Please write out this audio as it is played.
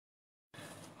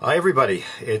Hi everybody,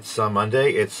 it's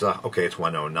Monday, okay, it's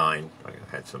 1:09, I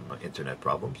had some internet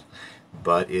problems,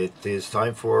 but it is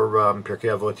time for Pirkei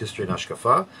Avot History and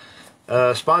Hashkafa,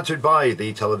 sponsored by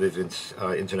the Tel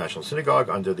Aviv International Synagogue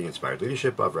under the inspired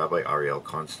leadership of Rabbi Ariel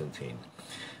Constantine.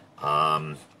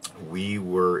 We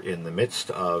were in the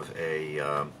midst of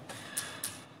a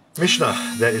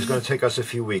Mishnah that is going to take us a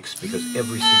few weeks because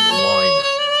every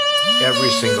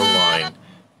single line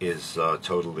is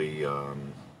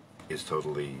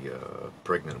totally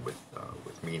pregnant with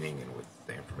meaning and with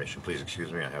the information. Please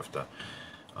excuse me, I have to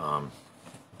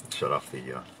shut off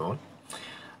the phone.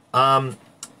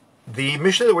 The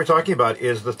Mishnah that we're talking about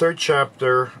is the third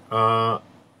chapter,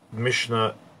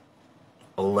 Mishnah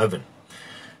 11.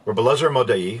 Rabbi Elazar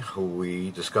Modai, who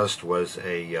we discussed, was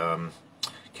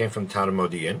came from the town of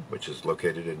Modi'in, which is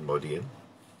located in Modi'in,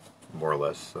 more or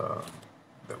less.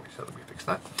 Then we said that we fixed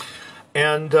that.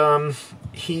 And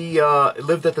he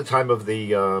lived at the time of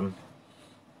the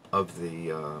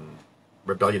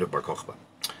rebellion of Bar Kokhba.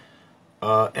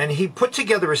 And he put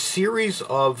together a series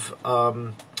of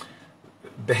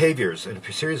behaviors and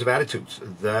a series of attitudes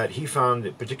that he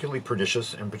found particularly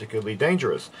pernicious and particularly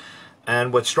dangerous.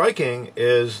 And what's striking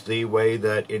is the way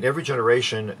that in every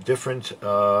generation, different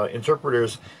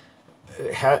interpreters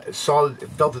felt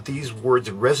that these words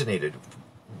resonated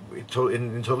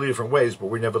in totally different ways, but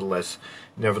were nevertheless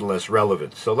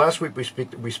relevant. So last week we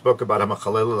spoke about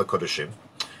Hamachalel Kodeshim,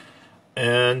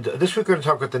 and this week we're going to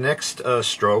talk about the next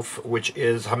strophe, which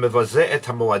is Hamevazeh et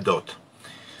Hamoadot,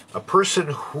 a person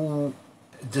who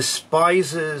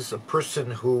despises, a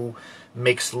person who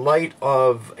makes light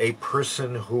of, a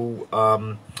person who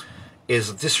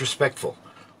is disrespectful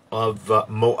of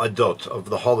Moadot, of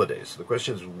the holidays. The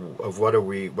question is, of what are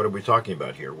we talking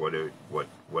about here? What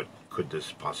could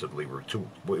this possibly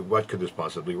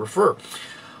refer?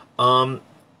 And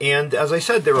as I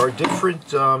said, there are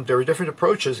different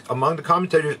approaches among the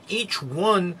commentators, each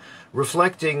one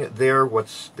reflecting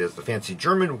there's the fancy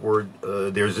German word,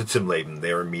 their Sitzimleben,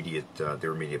 their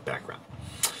immediate background.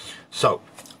 So,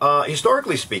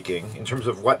 historically speaking, in terms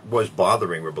of what was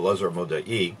bothering Rabbi Elazar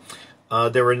Modai,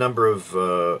 there were a number of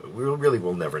we really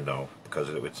will never know because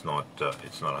it's not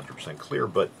 100% clear,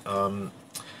 but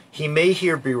he may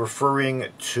here be referring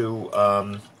to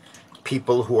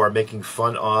people who are making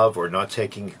fun of or not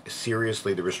taking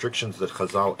seriously the restrictions that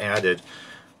Chazal added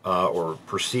or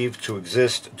perceived to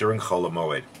exist during Chol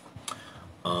HaMoed.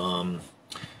 Chol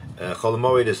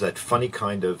HaMoed is that funny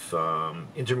kind of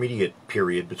intermediate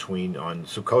period between on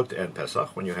Sukkot and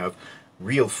Pesach, when you have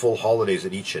real full holidays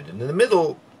at each end, and in the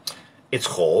middle it's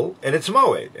Chol and it's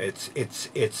Moed.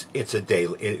 It's a day.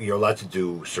 You're allowed to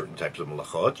do certain types of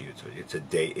malachot. It's a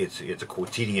day. It's a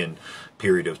quotidian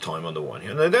period of time on the one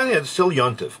hand. And on the other hand, it's still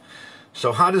Yontif.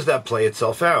 So how does that play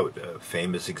itself out? A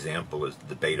famous example is the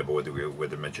debate about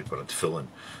whether men should put on tefillin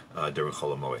during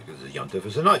Chol HaMoed. Is it Yontif?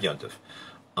 Is it not Yontif?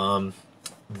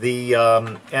 The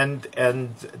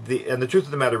truth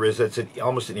of the matter is that it's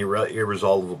almost an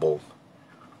irresolvable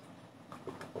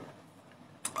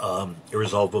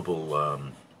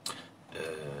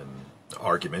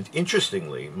argument.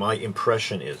 Interestingly, my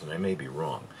impression is, and I may be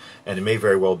wrong, and it may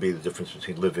very well be the difference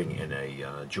between living in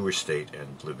a Jewish state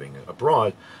and living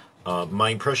abroad, my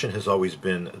impression has always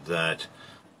been that,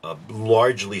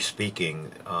 largely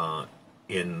speaking,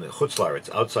 in Chutz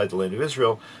La'aretz, outside the land of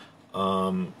Israel,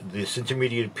 this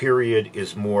intermediate period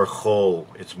is more chol,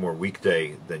 it's more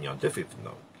weekday than Yontif, even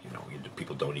though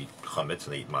people don't eat chametz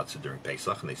and they eat matzah during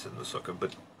Pesach and they sit in the sukkah,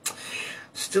 but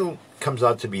still comes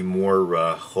out to be more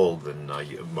chol than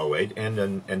moed,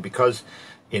 and because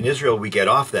in Israel we get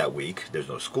off that week, there's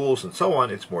no schools and so on,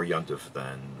 it's more yontif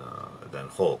than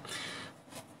chol.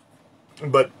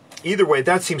 But either way,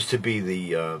 that seems to be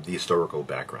the historical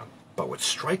background. But what's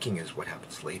striking is what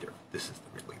happens later. This is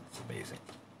it's amazing.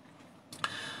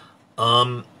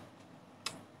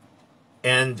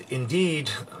 And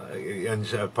indeed,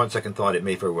 and upon second thought, it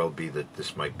may very well be that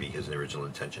this might be his original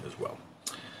intention as well.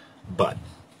 But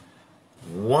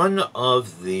one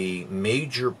of the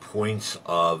major points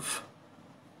of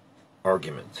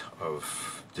argument,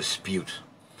 of dispute,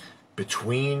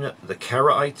 between the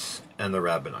Karaites and the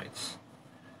Rabbinites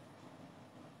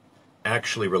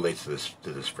actually relates to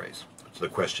this phrase, to the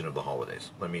question of the holidays.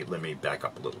 Let me back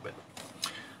up a little bit.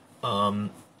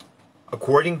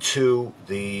 According to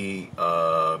the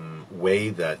way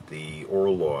that the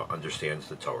oral law understands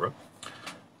the Torah,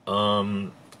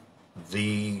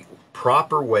 the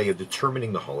proper way of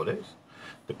determining the holidays,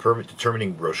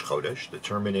 determining Rosh Chodesh,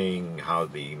 determining how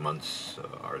the months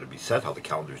are to be set, how the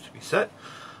calendar is to be set,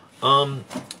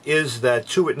 is that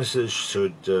two witnesses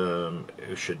should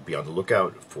be on the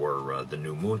lookout for the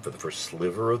new moon, for the first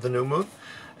sliver of the new moon,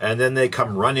 and then they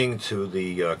come running to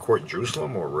the court in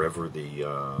Jerusalem or wherever the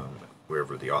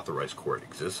authorized court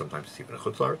exists. Sometimes it's even a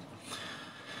Chutz La'aretz,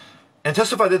 and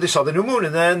testify that they saw the new moon,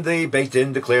 and then the Beit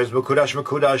Din declares Mekudash,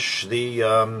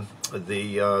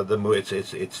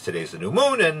 it's today's the new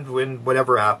moon, and when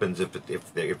whatever happens, if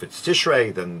it's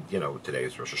Tishrei, then today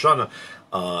is Rosh Hashanah.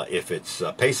 If it's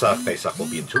Pesach will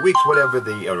be in 2 weeks. Whatever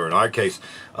or in our case,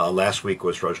 last week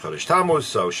was Rosh Chodesh Tammuz,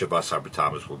 so Shabbat Sabbath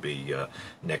Tammuz will be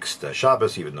next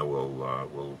Shabbos, even though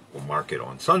we'll mark it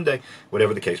on Sunday.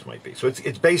 Whatever the case might be. So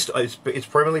it's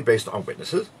primarily based on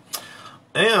witnesses.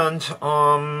 And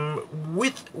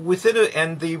within it,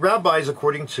 and the rabbis,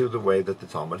 according to the way that the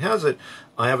Talmud has it,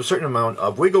 have a certain amount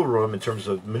of wiggle room in terms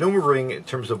of maneuvering, in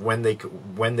terms of when they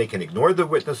can ignore the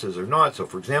witnesses or not. So,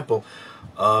 for example,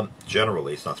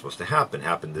 generally it's not supposed to happen.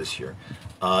 Happened this year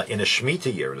in a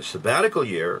Shemitah year, in a sabbatical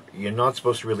year. You're not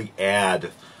supposed to really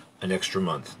add an extra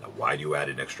month. Now, why do you add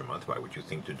an extra month? Why would you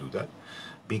think to do that?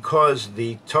 Because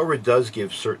the Torah does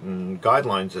give certain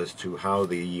guidelines as to how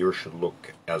the year should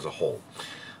look as a whole.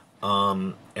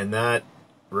 And that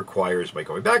requires, by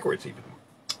going backwards even,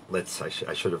 I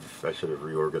should have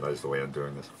reorganized the way I'm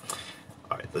doing this.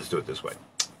 All right, let's do it this way.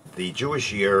 The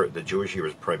Jewish year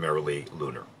is primarily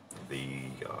lunar. The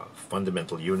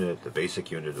fundamental unit, the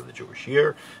basic unit of the Jewish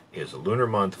year is a lunar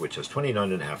month, which has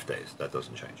 29.5 days. That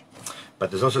doesn't change. But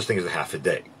there's no such thing as a half a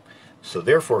day. So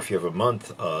therefore, if you have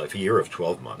a year of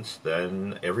 12 months,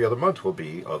 then every other month will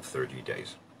be of 30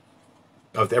 days.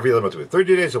 Every other month will be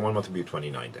 30 days, and 1 month will be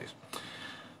 29 days.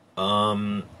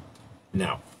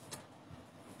 Now,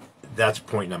 that's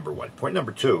point number one. Point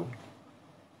number two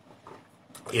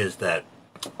is that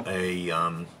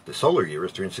the solar year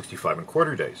is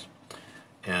 365.25 days,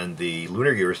 and the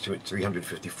lunar year is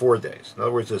 354 days. In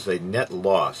other words, there's a net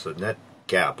loss, a net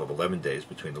gap of 11 days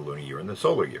between the lunar year and the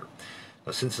solar year.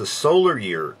 Now, since the solar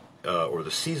year, or the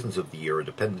seasons of the year, are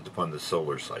dependent upon the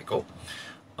solar cycle,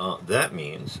 that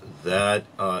means that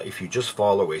if you just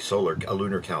follow a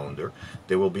lunar calendar,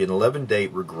 there will be an 11-day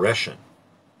regression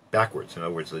backwards. In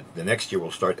other words, the next year will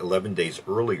start 11 days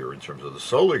earlier in terms of the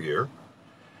solar year,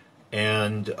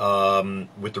 and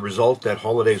with the result that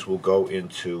holidays will go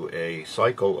into a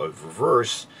cycle of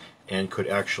reverse and could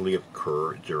actually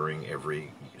occur during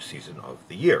every season of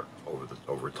the year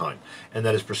over time. And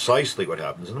that is precisely what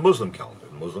happens in the Muslim calendar.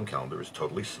 The Muslim calendar is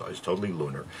totally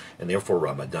lunar, and therefore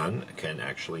Ramadan can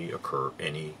actually occur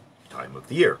any time of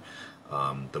the year.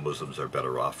 The Muslims are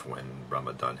better off when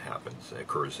Ramadan happens. It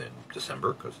occurs in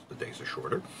December because the days are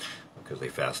shorter, because they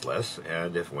fast less,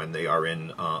 and when they are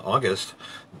in August,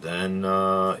 then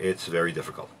it's very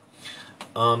difficult.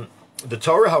 The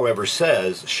Torah, however,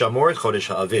 says Shamor et Chodesh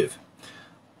HaAviv,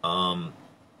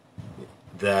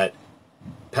 that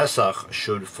Pesach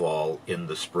should fall in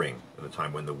the spring, at the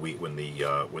time when the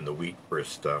wheat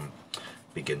first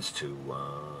begins to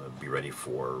be ready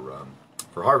for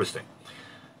harvesting.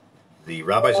 The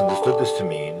rabbis understood this to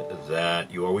mean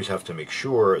that you always have to make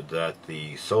sure that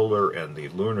the solar and the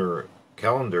lunar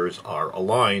calendars are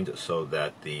aligned so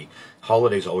that the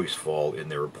holidays always fall in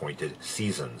their appointed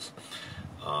seasons.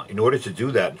 In order to do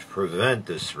that and to prevent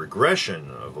this regression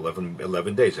of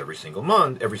 11 days every single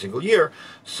month, every single year,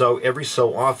 so every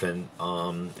so often,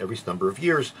 every number of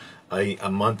years,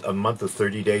 a month of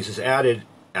 30 days is added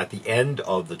at the end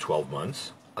of the 12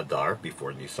 months, Adar,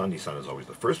 before Nisan. Nisan is always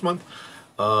the first month,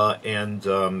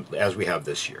 as we have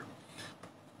this year.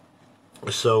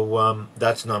 So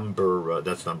that's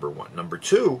number one. Number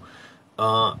two,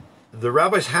 the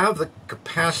rabbis have the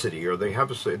capacity, or they have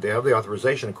the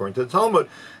authorization, according to the Talmud,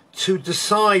 to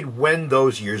decide when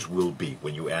those years will be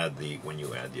when you add the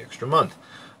extra month.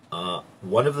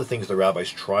 One of the things the rabbis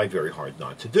tried very hard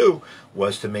not to do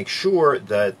was to make sure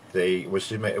that they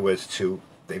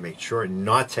make sure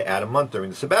not to add a month during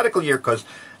the sabbatical year, because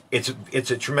it's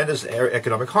a tremendous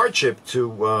economic hardship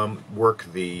to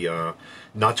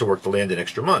not to work the land an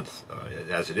extra month,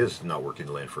 as it is not working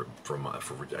the land for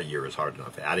a year is hard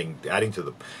enough. Adding to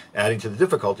the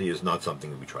difficulty is not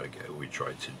something that we try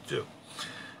to do.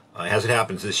 As it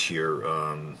happens this year,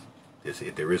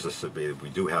 we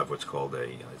do have what's called a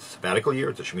sabbatical year.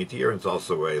 It's a Shemitah year, and it's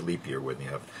also a leap year when you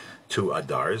have 2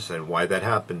 Adars. And why that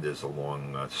happened is a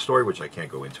long story, which I can't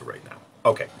go into right now.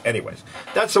 Okay, anyways,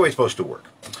 that's the way it's supposed to work.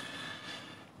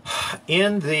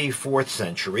 In the 4th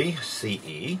century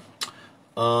CE,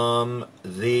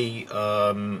 the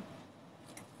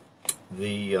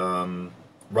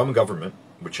Roman government,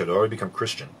 which had already become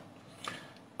Christian,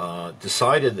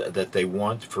 decided that they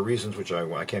want, for reasons which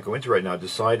I can't go into right now,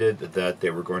 decided that they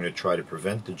were going to try to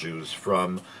prevent the Jews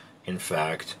from, in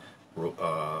fact,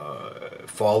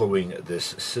 following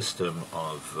this system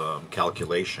of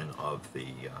calculation of the,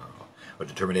 or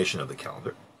determination of the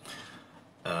calendar.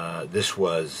 This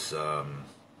was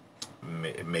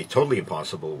made totally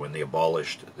impossible when they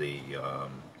abolished the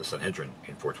Sanhedrin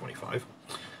in 425.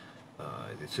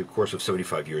 It's a course of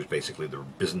 75 years, basically, the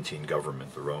Byzantine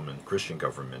government, the Roman Christian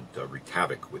government, wreaked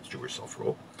havoc with Jewish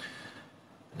self-rule.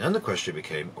 And then the question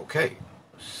became, okay,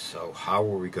 so how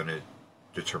are we going to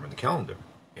determine the calendar?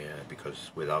 And because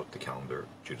without the calendar,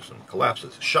 Judaism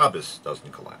collapses. Shabbos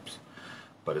doesn't collapse.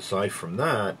 But aside from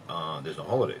that, there's no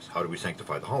holidays. How do we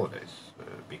sanctify the holidays?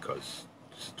 Because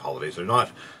holidays are not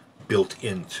built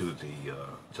into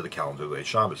the calendar the way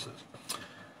Shabbos is.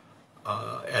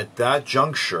 At that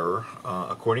juncture,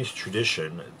 according to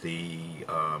tradition, the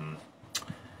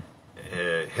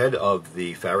head of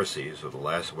the Pharisees, or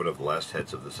one of the last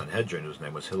heads of the Sanhedrin, whose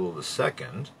name was Hillel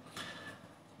II,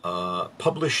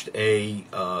 published a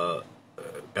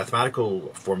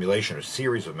mathematical formulation, a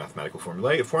series of mathematical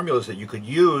formulas that you could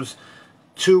use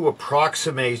to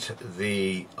approximate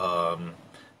the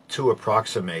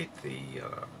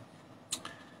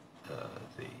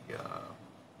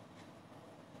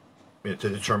to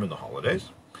determine the holidays,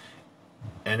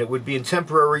 and it would be in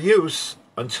temporary use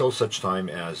until such time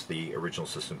as the original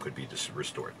system could be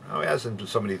restored. Now, as in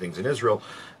so many things in Israel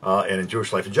and in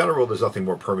Jewish life in general, there's nothing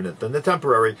more permanent than the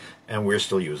temporary, and we're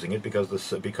still using it because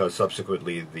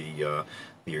subsequently the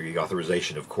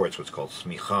authorization of courts, what's called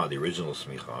smicha, the original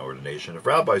smicha, ordination of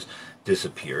rabbis,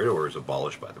 disappeared or was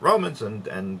abolished by the Romans,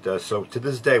 and so to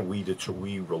this day we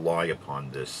rely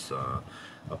upon this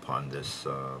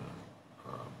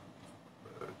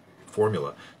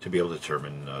formula to be able to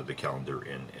determine the calendar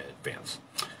in advance.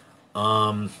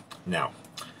 Now,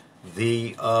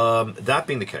 that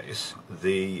being the case,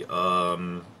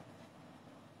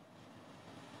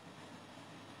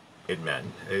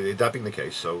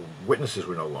 so witnesses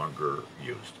were no longer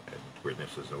used, and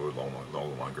witnesses were no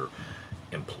longer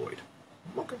employed.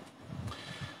 Okay.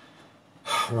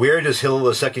 Where does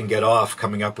Hillel II get off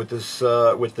coming up with this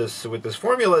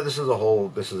formula? This is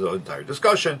an entire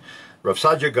discussion. Rav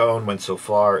Saadia Gaon went so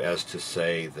far as to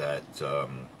say that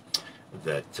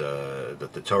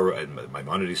the Torah, and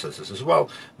Maimonides says this as well,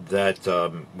 that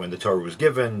when the Torah was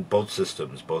given, both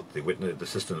systems, both the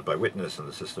systems by witness and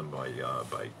the system by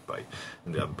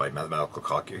mathematical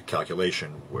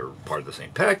calculation, were part of the same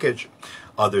package.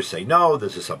 Others say no,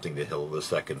 this is something that Hillel II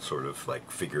sort of like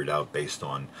figured out based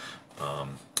on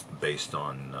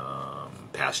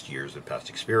past years and past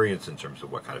experience in terms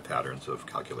of what kind of patterns of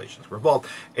calculations were involved.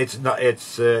 It's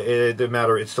still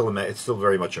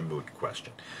very much a moot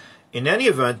question. In any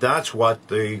event, that's what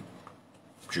the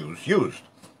Jews used.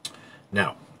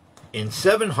 Now, in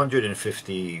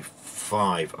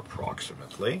 755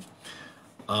 approximately,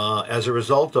 as a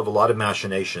result of a lot of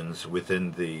machinations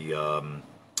within the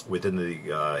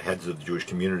heads of the Jewish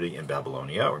community in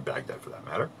Babylonia, or Baghdad for that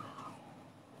matter,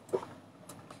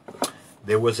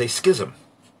 there was a schism.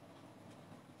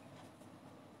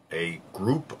 A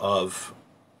group of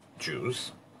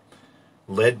Jews,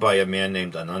 led by a man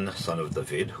named Anan, son of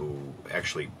David, who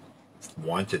actually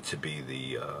wanted to be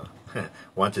the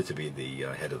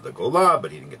head of the Golah,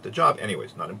 but he didn't get the job.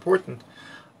 Anyways, not important.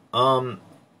 Founded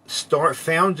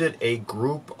a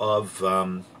group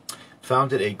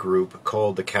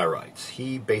called the Karaites.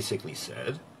 He basically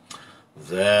said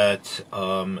that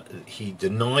he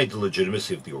denied the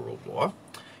legitimacy of the oral law.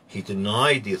 He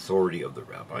denied the authority of the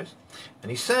rabbis. And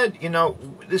he said, you know,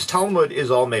 this Talmud is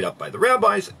all made up by the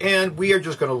rabbis, and we are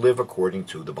just going to live according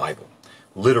to the Bible.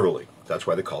 Literally. That's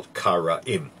why they're called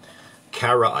Karaim.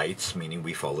 Karaites, meaning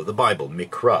we follow the Bible,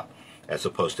 Mikra, as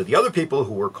opposed to the other people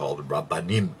who were called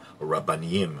Rabbanim, or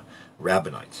Rabbaniim,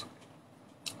 Rabbinites.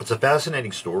 It's a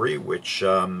fascinating story, which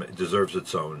deserves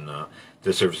its own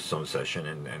session,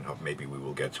 and hope maybe we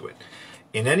will get to it.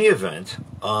 In any event,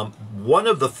 one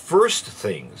of the first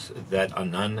things that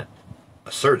Anan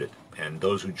asserted, and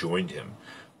those who joined him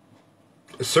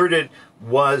asserted,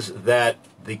 was that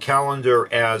the calendar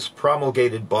as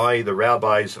promulgated by the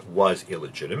rabbis was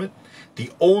illegitimate.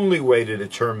 The only way to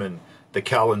determine the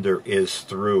calendar is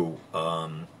through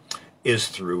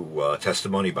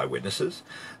testimony by witnesses.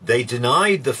 They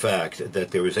denied the fact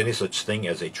that there was any such thing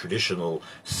as a traditional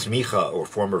smicha or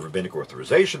form of rabbinic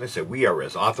authorization. They said we are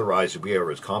as authorized, we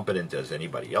are as competent as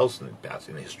anybody else in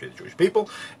the history of the Jewish people,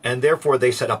 and therefore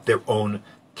they set up their own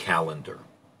calendar.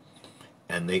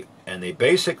 And they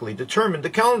basically determined the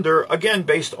calendar, again,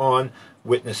 based on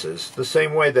witnesses, the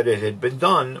same way that it had been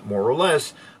done, more or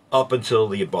less, up until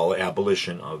the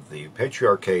abolition of the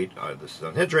Patriarchate, the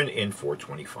Sanhedrin, in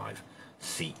 425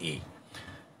 CE.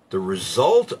 The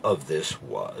result of this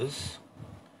was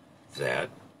that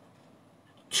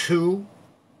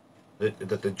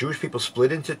that the Jewish people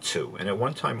split into two, and at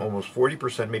one time almost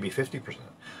 40%, maybe 50%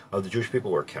 of the Jewish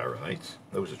people were Karaites.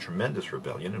 There was a tremendous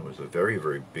rebellion. It was a very,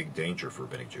 very big danger for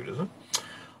Rabbinic Judaism.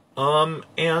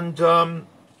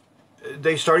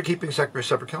 They started keeping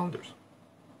separate calendars.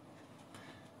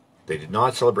 They did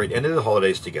not celebrate any of the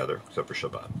holidays together, except for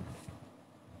Shabbat.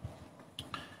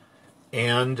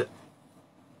 And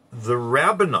the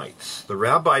Rabbinites, the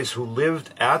rabbis who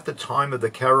lived at the time of the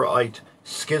Karaite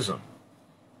schism,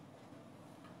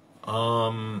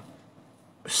 saw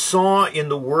in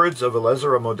the words of Rabbi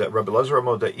Eliezer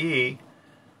HaModai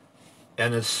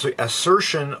an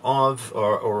assertion of,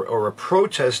 or a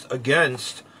protest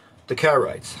against the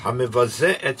Karaites.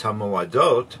 Hamevazeh et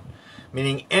hamoadot,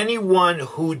 meaning anyone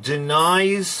who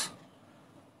denies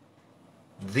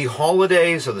the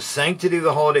holidays or the sanctity of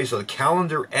the holidays or the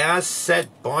calendar as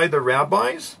set by the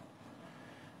rabbis,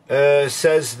 he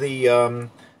says at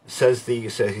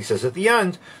the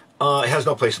end, has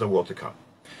no place in the world to come.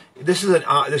 This is in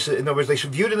other words, they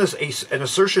should view it as an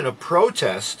assertion of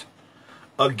protest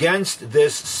against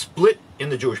this split in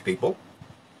the Jewish people,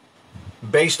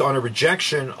 based on a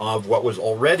rejection of what was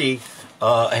already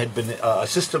had been a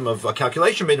system of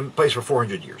calculation made in place for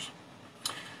 400 years.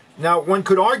 Now, one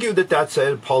could argue that that's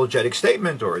an apologetic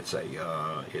statement, or it's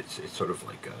sort of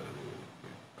like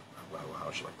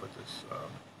how should I put this?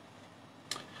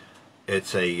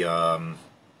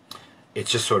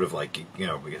 It's just sort of like,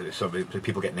 some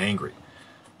people getting angry.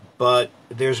 But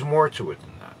there's more to it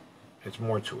than that. It's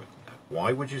more to it than that.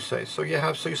 Why would you say so?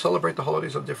 You celebrate the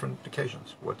holidays on different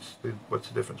occasions. What's the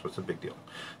difference? What's the big deal?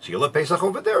 So you'll have Pesach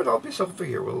over there, and I'll have Pesach over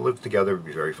here. We'll live together. It'll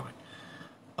be very fine.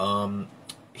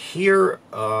 Here,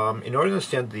 in order to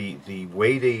understand the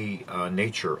weighty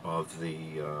nature of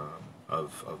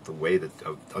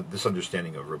this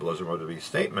understanding of Rabbi Eliezer HaModai's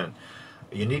statement,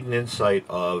 you need an insight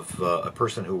of a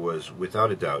person who was,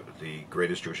 without a doubt, the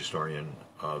greatest Jewish historian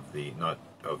of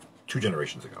 2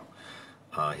 generations ago.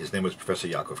 His name was Professor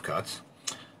Yaakov Katz.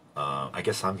 I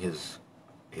guess I'm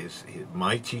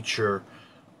my teacher.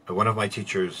 One of my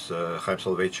teachers, Chaim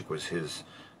Soloveitchik, was his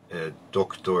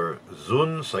Dr.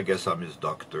 Zun, so I guess I'm his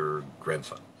doctor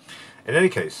grandson. In any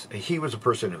case, he was a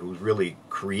person who really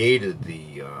created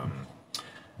the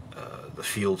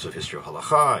fields of history of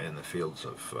halakha and the fields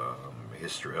of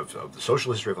history of the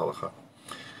social history of halakha.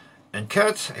 And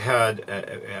Katz had,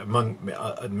 among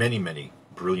many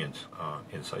brilliant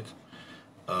insights,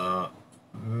 on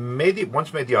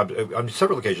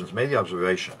several occasions made the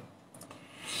observation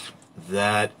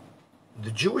that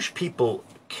the Jewish people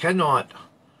cannot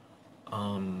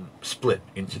split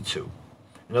into two.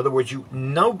 In other words,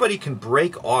 nobody can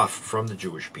break off from the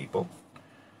Jewish people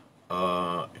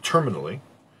terminally,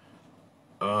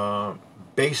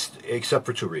 except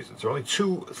for 2 reasons. There are only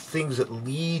 2 things that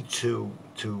lead to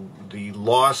the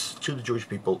loss to the Jewish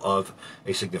people of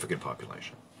a significant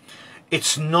population.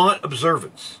 It's not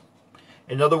observance.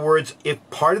 In other words, if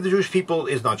part of the Jewish people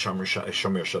is not Shomer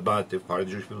Shabbat, if part of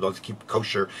the Jewish people doesn't keep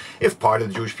kosher, if part of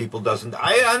the Jewish people doesn't,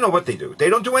 I don't know what they do. They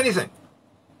don't do anything.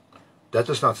 That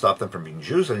does not stop them from being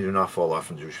Jews, and they do not fall off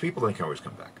from the Jewish people, and they can always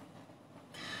come back.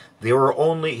 There were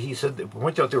only, he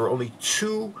pointed out, there were only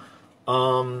 2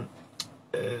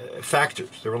 factors.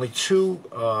 There are only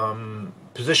 2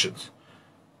 positions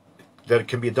that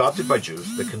can be adopted by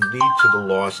Jews that can lead to the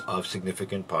loss of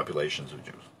significant populations of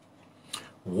Jews.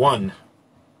 One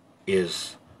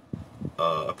is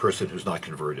a person who's not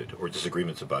converted, or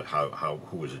disagreements about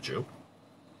who is a Jew.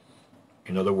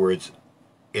 In other words,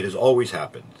 it has always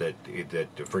happened that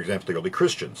for example, the early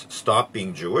Christians stopped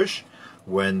being Jewish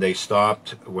when they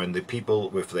stopped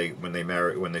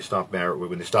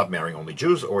marrying only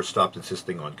Jews, or stopped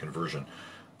insisting on conversion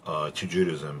to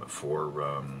Judaism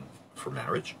for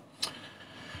marriage.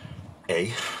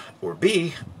 A, or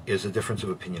B is a difference of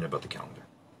opinion about the calendar.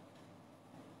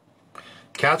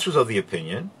 Katz was of the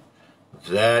opinion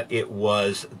that it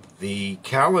was this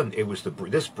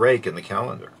break in the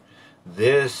calendar,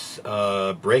 this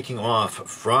breaking off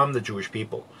from the Jewish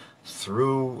people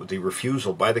through the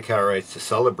refusal by the Karaites to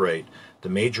celebrate the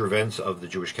major events of the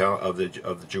Jewish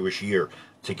Jewish year,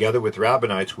 together with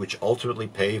rabbinites, which ultimately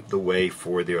paved the way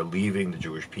for their leaving the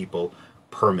Jewish people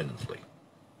permanently.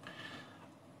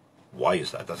 Why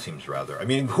is that? That seems rather... I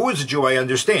mean, who is a Jew, I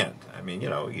understand. I mean,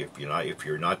 if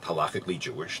you're not halakhically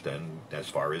Jewish, then as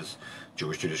far as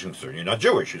Jewish tradition is concerned, you're not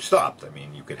Jewish. You stopped. I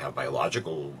mean, you could have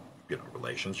biological,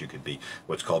 relations. You could be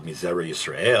what's called Mizera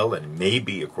Yisrael, and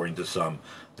maybe, according to some,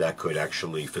 that could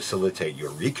actually facilitate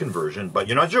your reconversion, but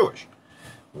you're not Jewish.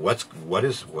 What's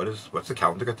the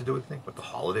calendar got to do with anything? What do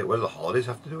the holidays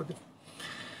have to do with it?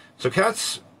 So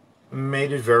Katz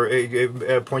made it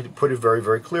put it very,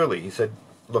 very clearly. He said,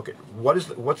 look,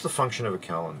 what's the function of a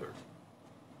calendar?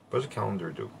 What does a calendar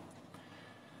do?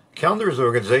 A calendar is an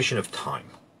organization of time.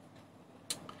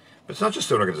 But it's not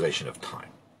just an organization of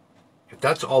time. If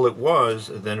that's all it was,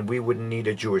 then we wouldn't need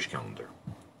a Jewish calendar.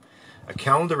 A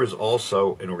calendar is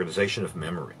also an organization of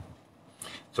memory.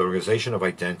 It's an organization of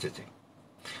identity.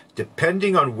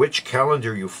 Depending on which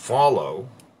calendar you follow,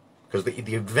 because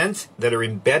the events that are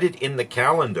embedded in the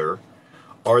calendar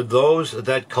are those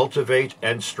that cultivate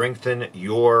and strengthen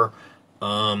your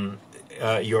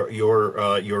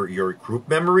group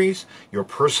memories, your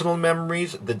personal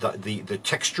memories, the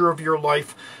texture of your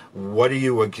life. What are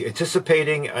you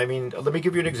anticipating? I mean, let me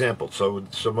give you an example. So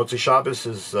Motzi Shabbos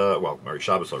is Mari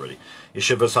Shabbos already.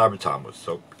 Yeshivas Har B'Tammuz.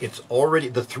 So it's already,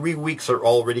 the 3 weeks are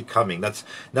already coming. That's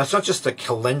not just a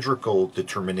calendrical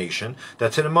determination.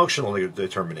 That's an emotional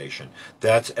determination.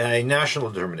 That's a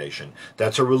national determination.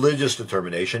 That's a religious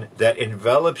determination that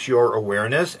envelops your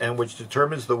awareness and which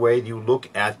determines the way you look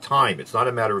at time. It's not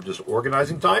a matter of just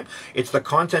organizing time. It's the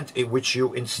content in which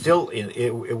you instill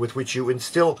with which you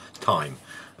instill time.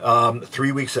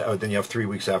 3 weeks, then you have 3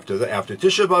 weeks after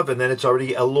Tisha B'Av, and then it's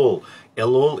already Elul.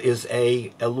 Elul is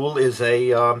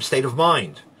a state of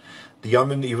mind. The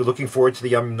Yom, you're looking forward to the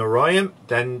Yom Noraim,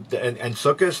 then and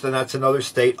Sukkot, then that's another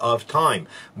state of time.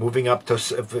 Moving up to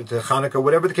Hanukkah,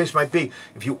 whatever the case might be.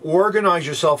 If you organize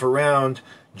yourself around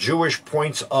Jewish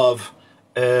points of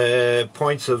entree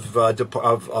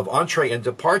and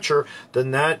departure,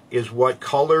 then that is what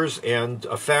colors and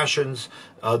fashions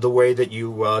the way that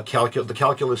you calculate the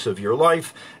calculus of your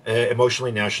life,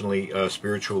 emotionally, nationally,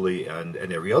 spiritually, and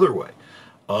every other way.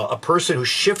 A person who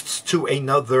shifts to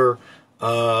another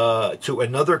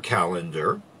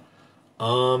calendar,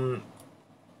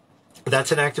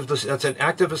 that's an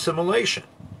act of assimilation.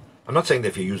 I'm not saying that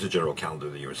if you use a general calendar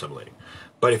that you're assimilating.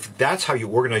 But if that's how you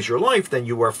organize your life, then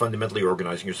you are fundamentally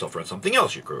organizing yourself around something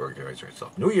else. You could organize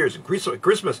yourself New Year's and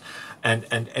Christmas, and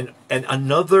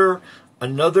another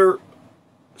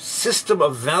system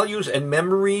of values and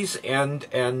memories and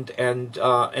then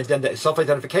the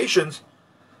self-identifications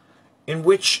in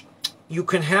which you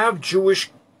can have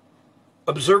Jewish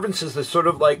observances that sort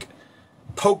of like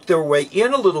poke their way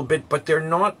in a little bit, but they're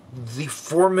not the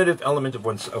formative element of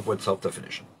one's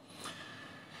self-definition.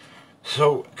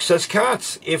 So, says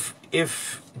Katz, if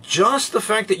just the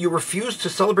fact that you refuse to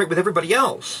celebrate with everybody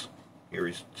else, here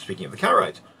he's speaking of the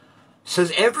Karaites,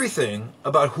 says everything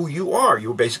about who you are,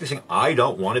 you're basically saying, I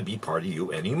don't want to be part of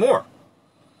you anymore.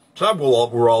 So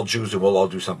we're all Jews and we'll all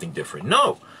do something different.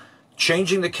 No.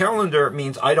 Changing the calendar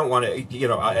means I don't want to,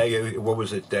 what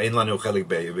was it? In Lanu Chelik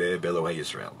Be'Elohei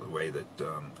Yisrael, the way that,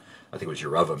 I think it was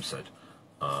Yeravam said,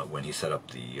 when he set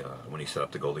up the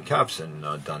golden calves in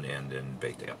Dan and in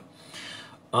Beit El.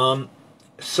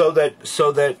 So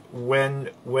that when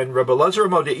Rebbe Elazar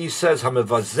Modei says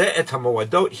Hamevazeh et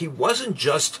Hamoadot, he wasn't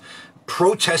just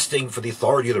protesting for the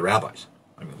authority of the rabbis.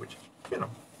 I mean, which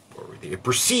or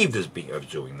perceived as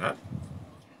doing that,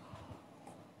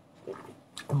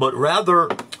 but rather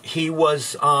he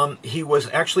was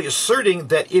actually asserting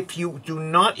that if you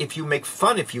make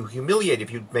fun, if you humiliate,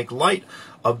 if you make light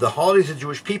of the holidays of the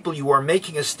Jewish people, you are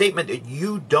making a statement that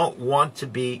you don't want to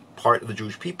be part of the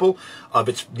Jewish people,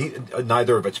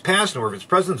 neither of its past nor of its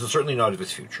present, and certainly not of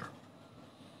its future.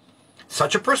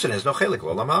 Such a person has no chelik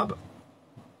l'olam haba.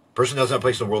 Person doesn't have a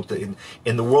place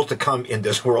in the world to come, in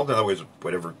this world. In other words,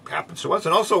 whatever happens to us,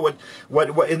 and also what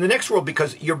in the next world,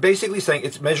 because you're basically saying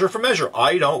it's measure for measure.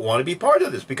 I don't want to be part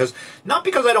of this not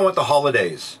because I don't want the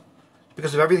holidays,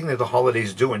 because of everything that the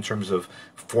holidays do in terms of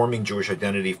forming Jewish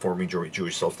identity, forming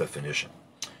Jewish self-definition.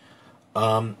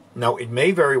 Now, it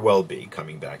may very well be,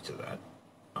 coming back to that,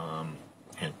 and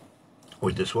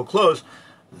with this we'll close,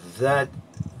 that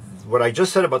what I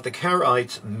just said about the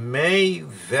Karaites may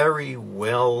very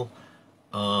well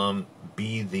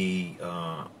be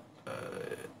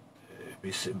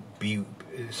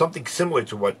something similar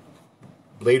to what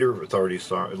later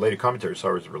commentators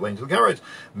saw as relating to the Karaites,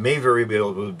 may very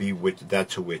well be with that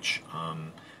to which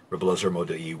Rebbe Elazar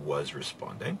Modei was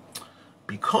responding,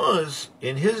 because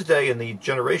in his day, in the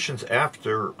generations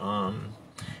after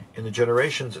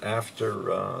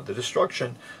the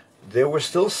destruction, there were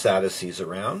still Sadducees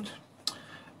around,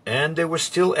 and there were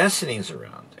still Essenes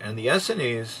around. And the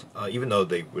Essenes, even though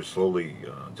they were slowly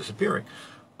disappearing,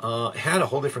 had a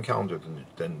whole different calendar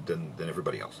than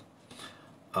everybody else.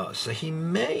 So he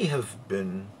may have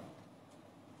been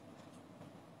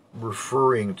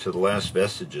referring to the last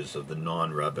vestiges of the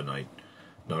non-rabbinite,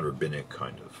 non-rabbinic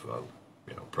kind of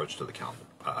approach to the calendar.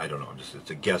 I don't know. It's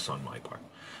a guess on my part.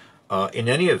 In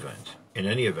any event,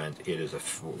 it is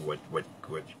what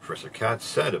Professor Katz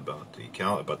said about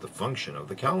the function of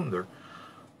the calendar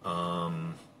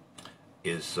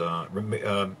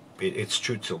it's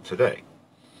true till today.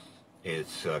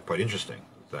 It's quite interesting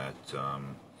that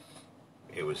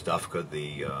it was Dafka,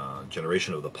 the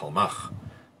generation of the Palmach,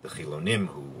 the Chilonim,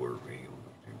 who were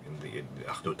in the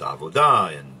Achdut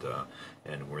Avodah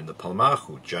and were in the Palmach,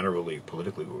 who generally,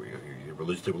 politically,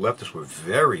 religiously leftists, were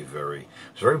very, very, it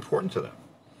was very important to them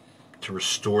to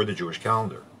restore the Jewish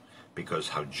calendar, because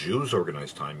how Jews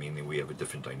organize time, meaning we have a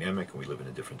different dynamic and we live in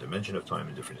a different dimension of time,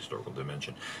 a different historical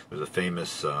dimension. There's a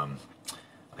famous, I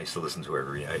used to listen to her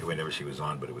every night, whenever she was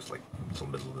on, but it was like until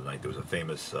the middle of the night. There was a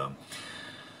famous, I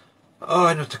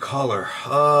don't know what to call her,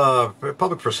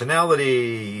 public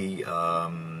personality.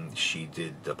 She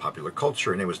did popular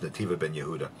culture. Her name was Nativa Ben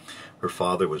Yehuda. Her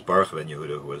father was Baruch Ben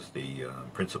Yehuda, who was the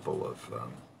principal of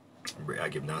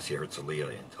Gymnasia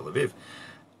Herzliya in Tel Aviv.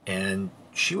 And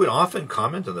she would often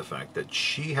comment on the fact that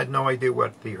she had no idea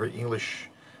what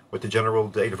what the general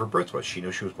date of her birth was. She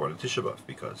knew she was born on Tisha B'Av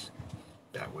because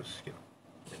that was,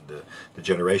 in the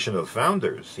generation of the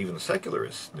founders, even the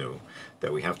secularists knew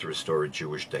that we have to restore a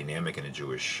Jewish dynamic and a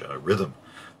Jewish rhythm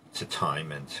to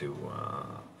time and to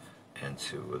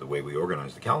the way we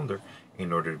organize the calendar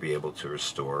in order to be able to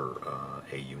restore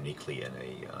a uniquely and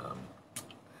a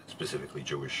specifically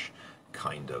Jewish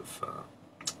kind of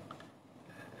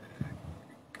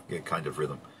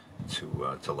rhythm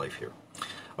to life here.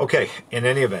 Okay, in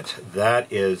any event, that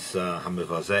is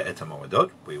Hamivazeh et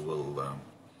Hamoedot. We will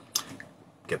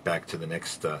get back to the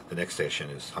next session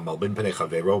is Hamal bin Penei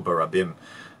Chavero Barabim.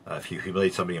 If you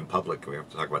humiliate somebody in public, we have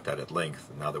to talk about that at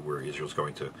length. Now that Israel's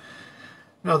going to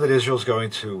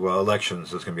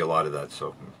elections, there's going to be a lot of that.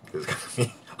 So there's going to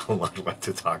be a lot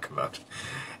to talk about.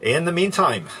 In the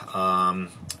meantime,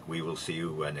 we will see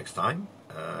you next time.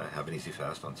 Have an easy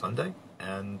fast on Sunday,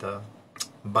 and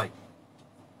bye.